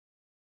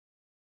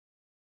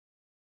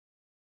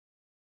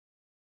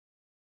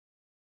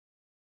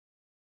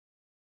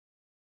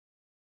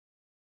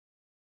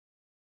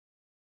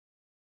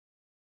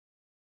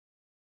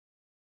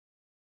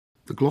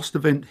The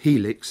Glostavent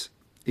Helix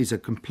is a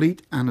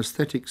complete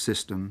anaesthetic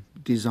system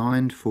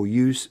designed for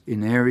use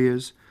in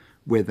areas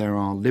where there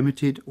are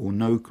limited or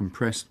no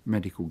compressed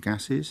medical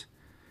gases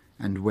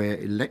and where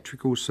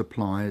electrical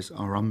supplies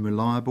are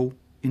unreliable,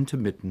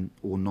 intermittent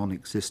or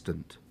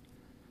non-existent.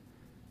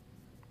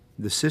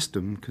 The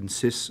system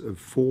consists of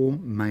four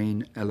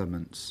main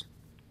elements.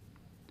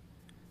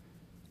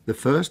 The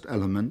first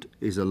element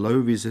is a low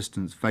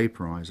resistance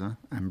vaporiser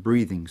and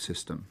breathing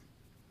system,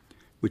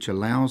 which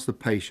allows the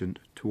patient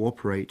to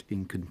operate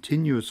in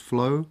continuous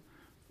flow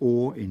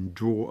or in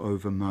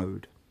draw-over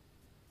mode.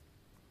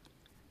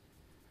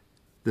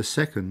 The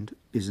second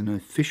is an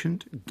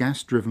efficient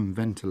gas-driven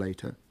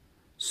ventilator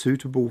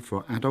suitable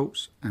for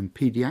adults and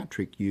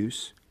pediatric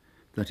use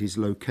that is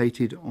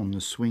located on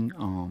the swing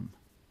arm.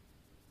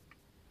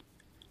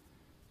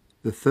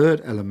 The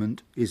third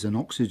element is an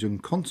oxygen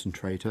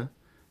concentrator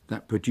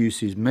that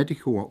produces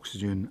medical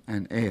oxygen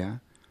and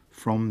air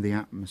from the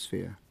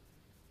atmosphere.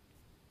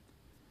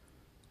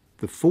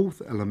 The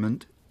fourth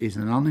element is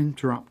an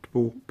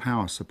uninterruptible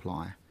power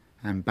supply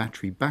and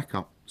battery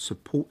backup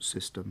support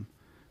system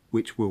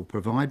which will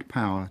provide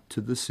power to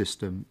the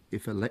system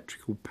if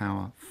electrical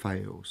power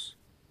fails.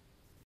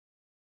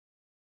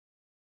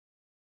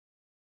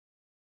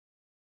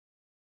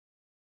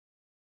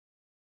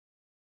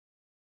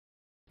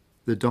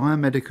 The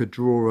Diamedica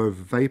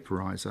draw-over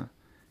vaporiser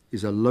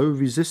is a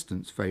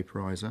low-resistance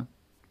vaporiser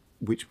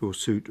which will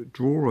suit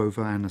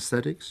draw-over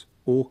anaesthetics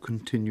or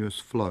continuous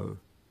flow.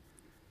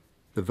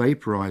 The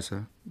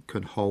vaporiser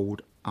can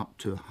hold up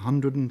to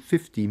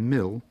 150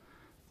 ml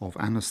of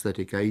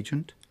anaesthetic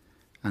agent,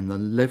 and the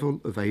level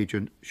of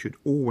agent should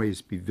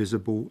always be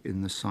visible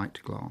in the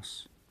sight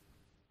glass.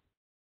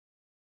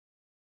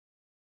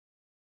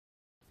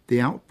 The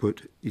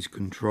output is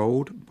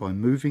controlled by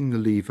moving the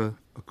lever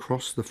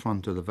across the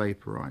front of the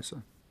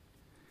vaporiser.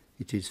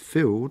 It is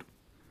filled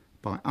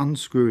by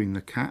unscrewing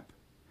the cap,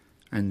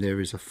 and there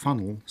is a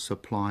funnel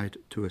supplied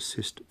to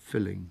assist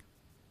filling.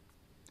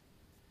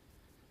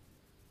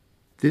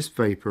 This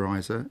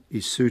vaporiser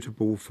is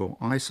suitable for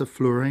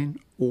isoflurane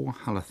or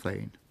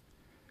halothane.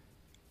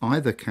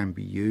 Either can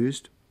be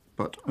used,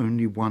 but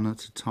only one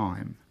at a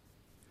time.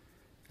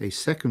 A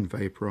second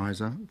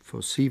vaporiser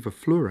for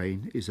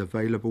sevoflurane is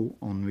available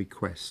on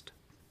request.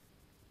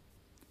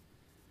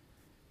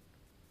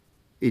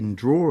 In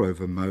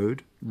draw-over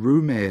mode,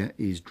 room air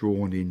is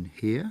drawn in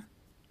here,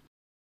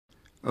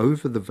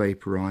 over the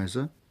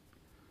vaporiser,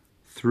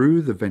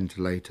 through the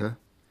ventilator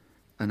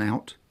and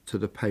out to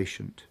the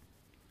patient.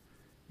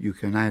 You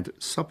can add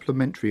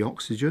supplementary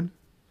oxygen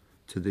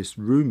to this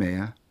room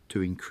air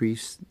to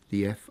increase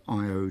the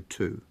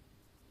FiO2.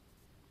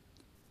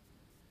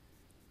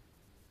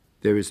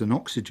 There is an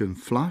oxygen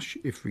flush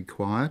if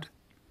required,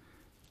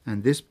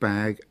 and this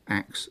bag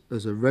acts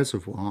as a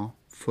reservoir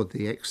for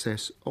the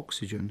excess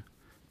oxygen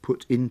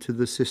put into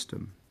the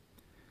system.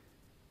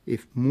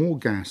 If more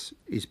gas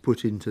is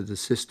put into the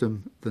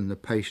system than the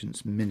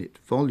patient's minute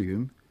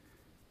volume,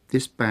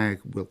 this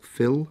bag will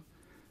fill,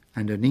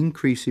 and an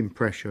increase in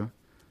pressure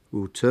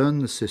will turn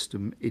the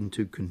system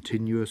into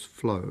continuous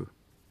flow.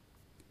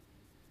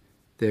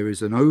 There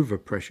is an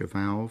overpressure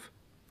valve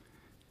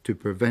to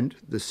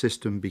prevent the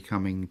system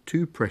becoming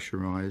too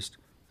pressurized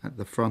at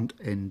the front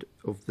end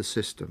of the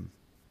system.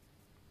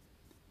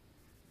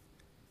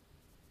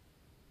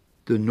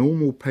 The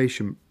normal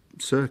patient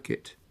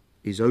circuit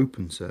is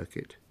open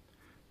circuit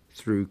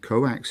through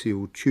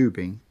coaxial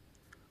tubing,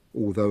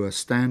 although a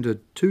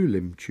standard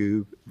 2-limb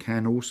tube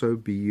can also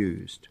be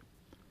used.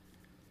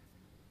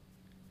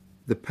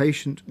 The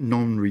patient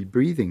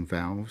non-rebreathing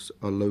valves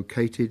are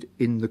located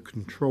in the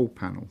control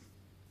panel.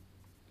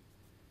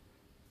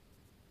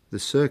 The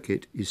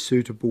circuit is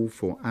suitable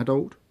for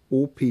adult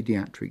or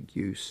pediatric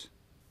use.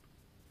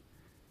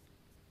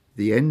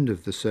 The end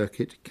of the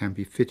circuit can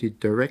be fitted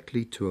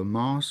directly to a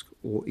mask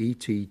or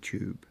ET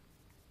tube.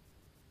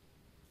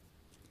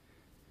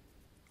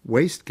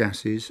 Waste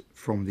gases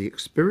from the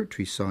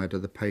expiratory side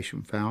of the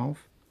patient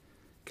valve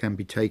can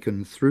be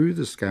taken through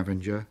the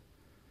scavenger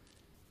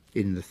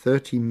in the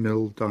 30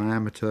 ml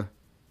diameter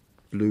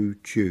blue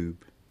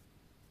tube.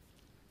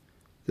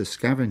 The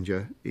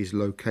scavenger is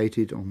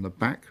located on the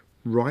back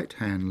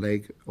right-hand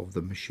leg of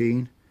the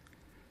machine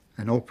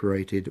and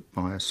operated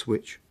by a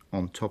switch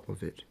on top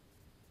of it.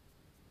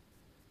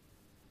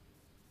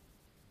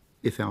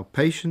 If our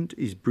patient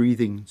is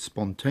breathing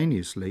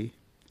spontaneously,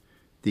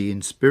 the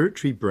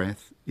inspiratory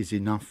breath is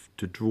enough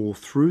to draw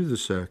through the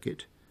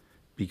circuit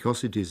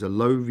because it is a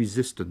low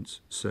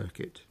resistance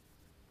circuit.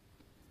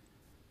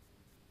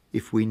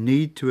 If we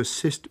need to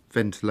assist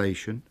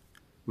ventilation,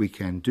 we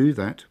can do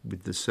that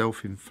with the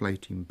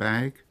self-inflating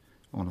bag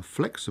on a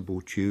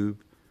flexible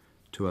tube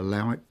to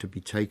allow it to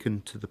be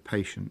taken to the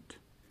patient.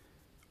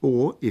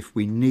 Or if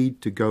we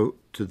need to go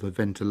to the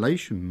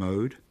ventilation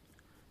mode,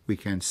 we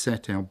can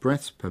set our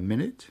breaths per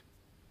minute,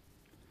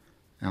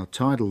 our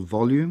tidal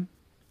volume,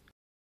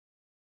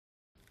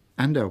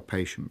 and our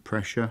patient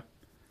pressure,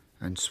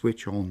 and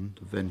switch on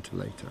the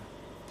ventilator.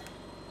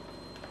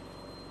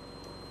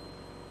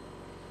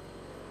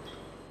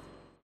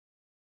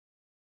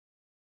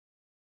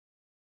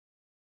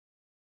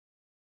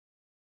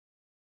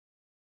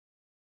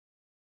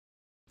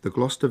 The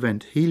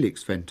Glostavent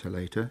Helix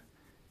ventilator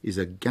is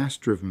a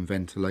gas-driven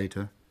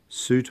ventilator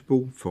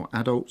suitable for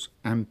adults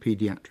and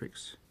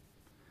paediatrics,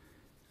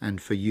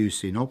 and for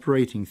use in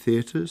operating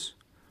theatres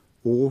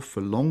or for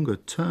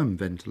longer-term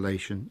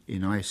ventilation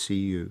in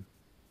ICU.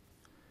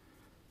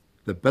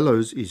 The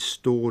bellows is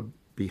stored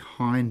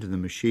behind the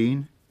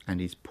machine and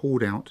is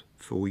pulled out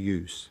for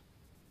use.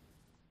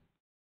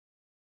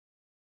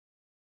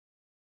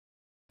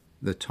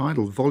 The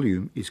tidal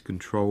volume is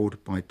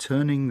controlled by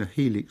turning the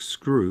helix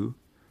screw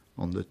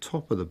on the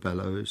top of the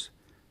bellows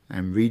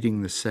and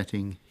reading the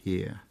setting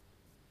here.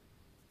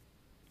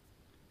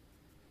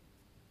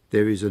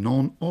 There is an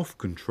on-off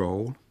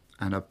control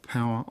and a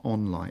power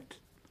on light,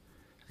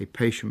 a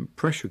patient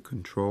pressure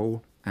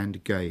control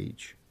and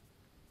gauge.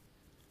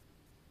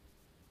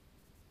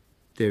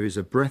 There is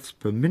a breaths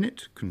per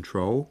minute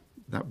control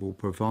that will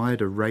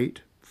provide a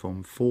rate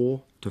from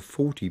 4 to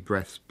 40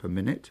 breaths per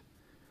minute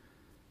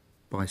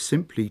by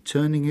simply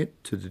turning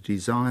it to the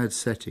desired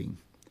setting,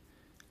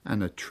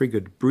 and a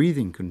triggered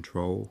breathing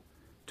control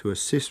to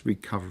assist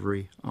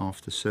recovery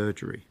after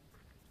surgery.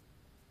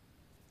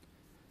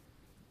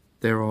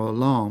 There are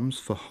alarms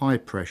for high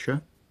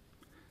pressure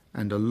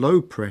and a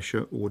low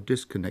pressure or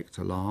disconnect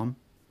alarm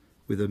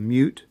with a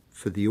mute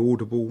for the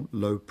audible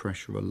low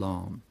pressure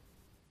alarm.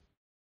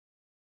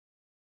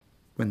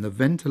 When the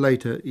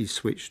ventilator is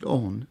switched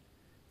on,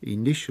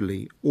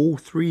 initially all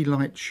 3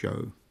 lights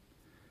show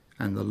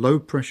and the low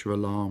pressure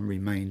alarm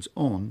remains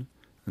on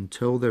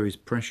until there is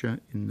pressure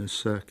in the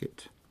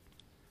circuit.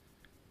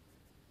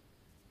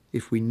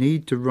 If we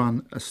need to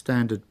run a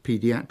standard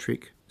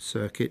paediatric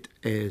circuit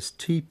AIRS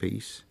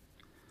T-piece,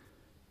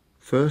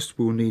 first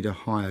we'll need a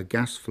higher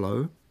gas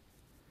flow,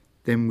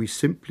 then we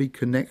simply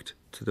connect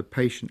to the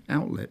patient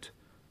outlet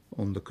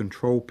on the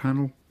control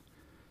panel,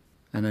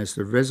 and as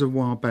the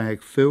reservoir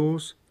bag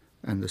fills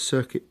and the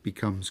circuit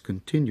becomes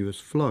continuous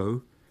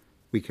flow,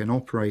 we can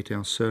operate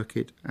our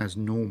circuit as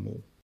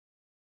normal.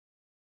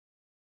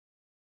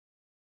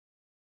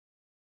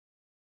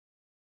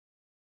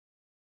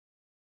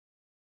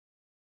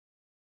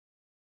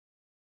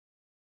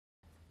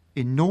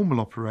 In normal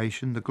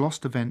operation, the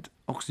Glostavent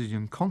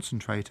oxygen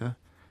concentrator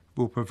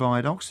will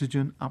provide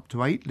oxygen up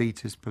to 8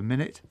 litres per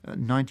minute at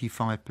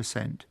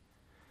 95%.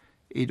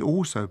 It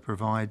also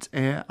provides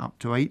air up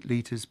to 8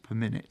 litres per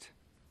minute.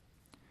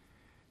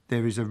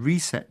 There is a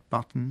reset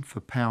button for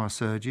power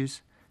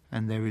surges,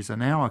 and there is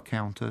an hour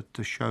counter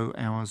to show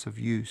hours of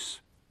use.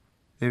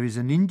 There is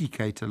an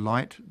indicator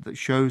light that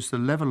shows the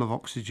level of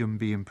oxygen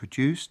being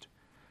produced.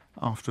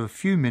 After a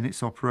few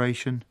minutes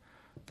operation,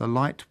 the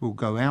light will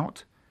go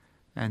out,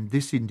 and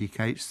this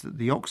indicates that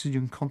the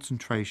oxygen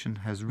concentration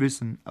has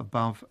risen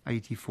above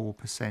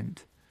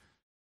 84%.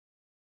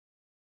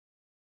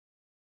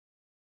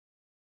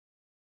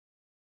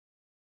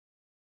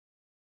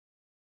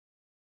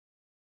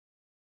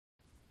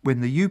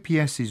 When the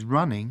UPS is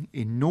running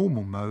in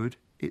normal mode,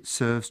 it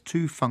serves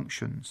 2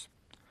 functions.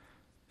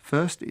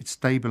 First, it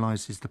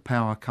stabilises the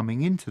power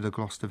coming into the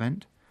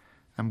Glostavent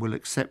and will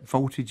accept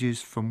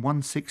voltages from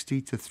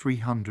 160 to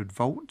 300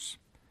 volts.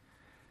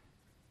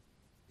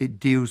 It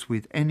deals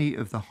with any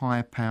of the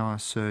higher power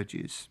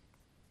surges.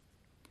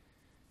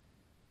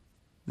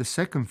 The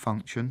second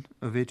function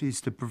of it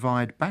is to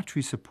provide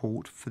battery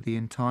support for the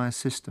entire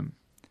system.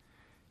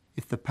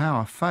 If the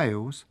power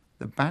fails,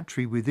 the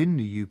battery within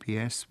the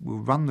UPS will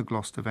run the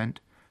Glostavent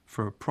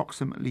for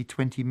approximately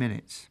 20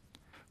 minutes.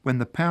 When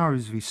the power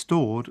is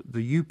restored,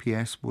 the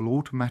UPS will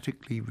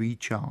automatically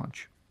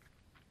recharge.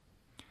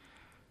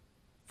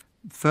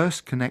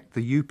 First, connect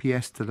the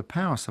UPS to the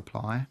power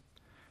supply.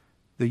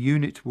 The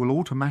unit will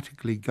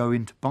automatically go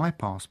into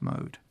bypass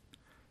mode.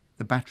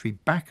 The battery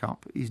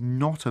backup is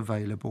not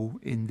available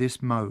in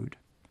this mode.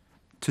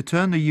 To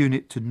turn the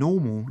unit to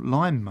normal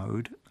line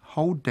mode,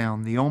 hold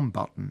down the on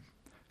button.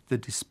 The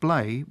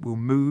display will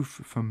move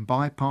from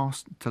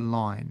bypass to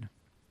line.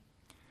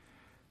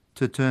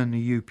 To turn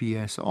the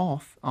UPS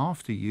off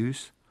after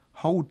use,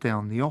 hold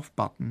down the off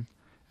button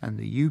and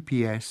the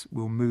UPS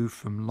will move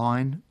from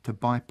line to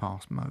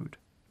bypass mode.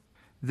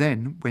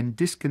 Then, when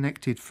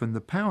disconnected from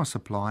the power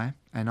supply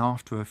and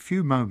after a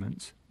few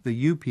moments,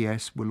 the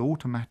UPS will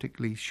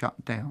automatically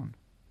shut down.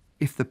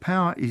 If the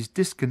power is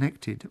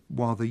disconnected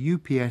while the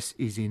UPS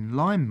is in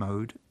line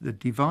mode, the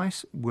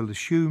device will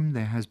assume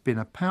there has been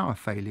a power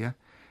failure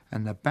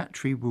and the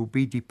battery will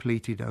be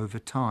depleted over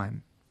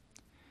time.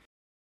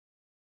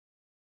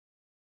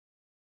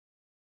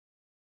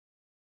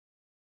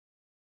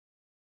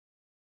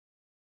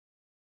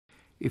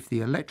 If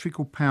the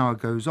electrical power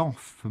goes off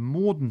for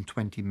more than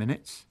 20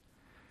 minutes,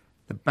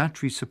 the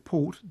battery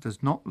support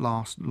does not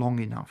last long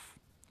enough.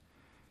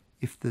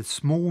 If the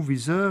small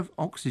reserve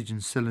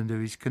oxygen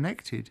cylinder is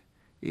connected,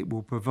 it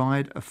will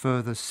provide a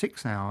further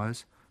 6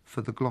 hours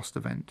for the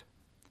Glostavent.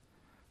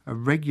 A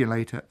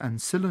regulator and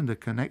cylinder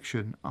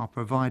connection are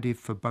provided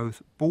for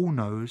both ball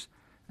nose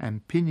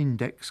and pin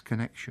index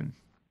connection.